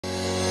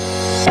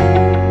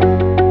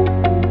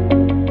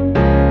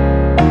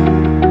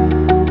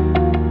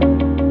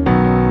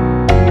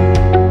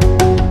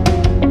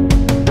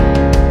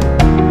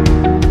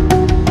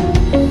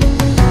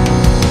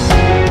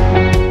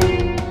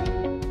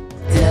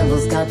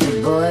devil's got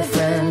your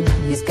boyfriend.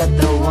 He's got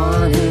the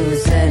one who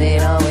said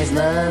he'd always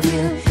love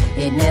you,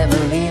 he'd never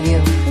leave you.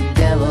 The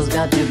devil's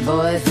got your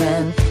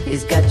boyfriend.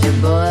 He's got your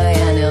boy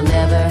and he'll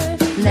never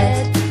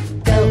let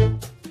go.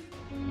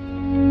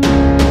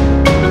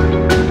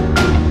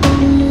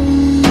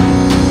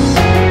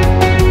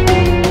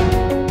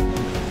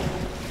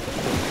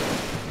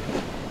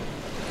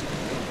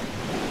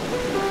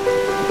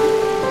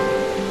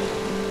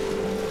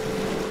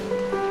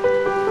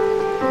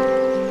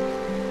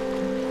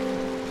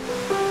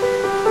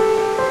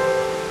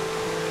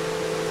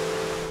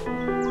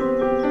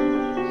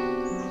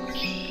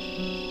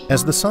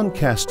 As the sun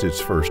casts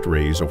its first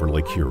rays over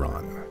Lake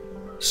Huron,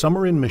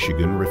 summer in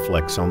Michigan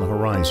reflects on the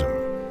horizon.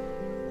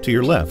 To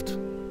your left,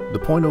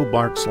 the Point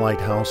O'Barks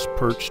Lighthouse,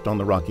 perched on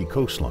the rocky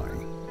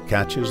coastline,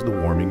 catches the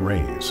warming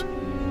rays.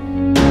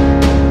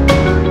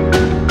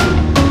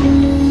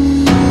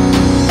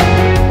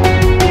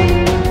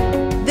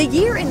 The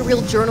Year in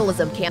Real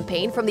Journalism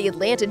campaign from the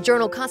Atlanta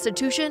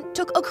Journal-Constitution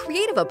took a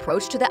creative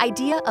approach to the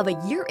idea of a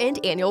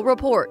year-end annual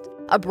report.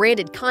 A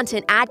branded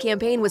content ad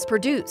campaign was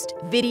produced.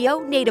 Video,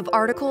 native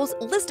articles,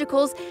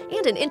 listicles,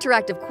 and an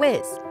interactive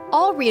quiz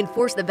all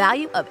reinforce the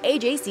value of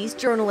AJC's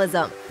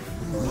journalism.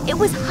 It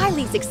was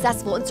highly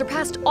successful and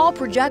surpassed all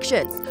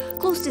projections.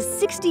 Close to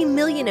 60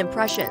 million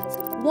impressions,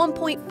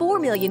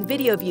 1.4 million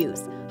video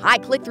views, high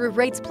click-through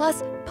rates,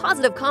 plus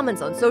positive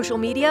comments on social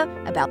media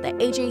about the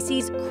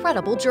AJC's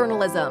credible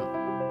journalism.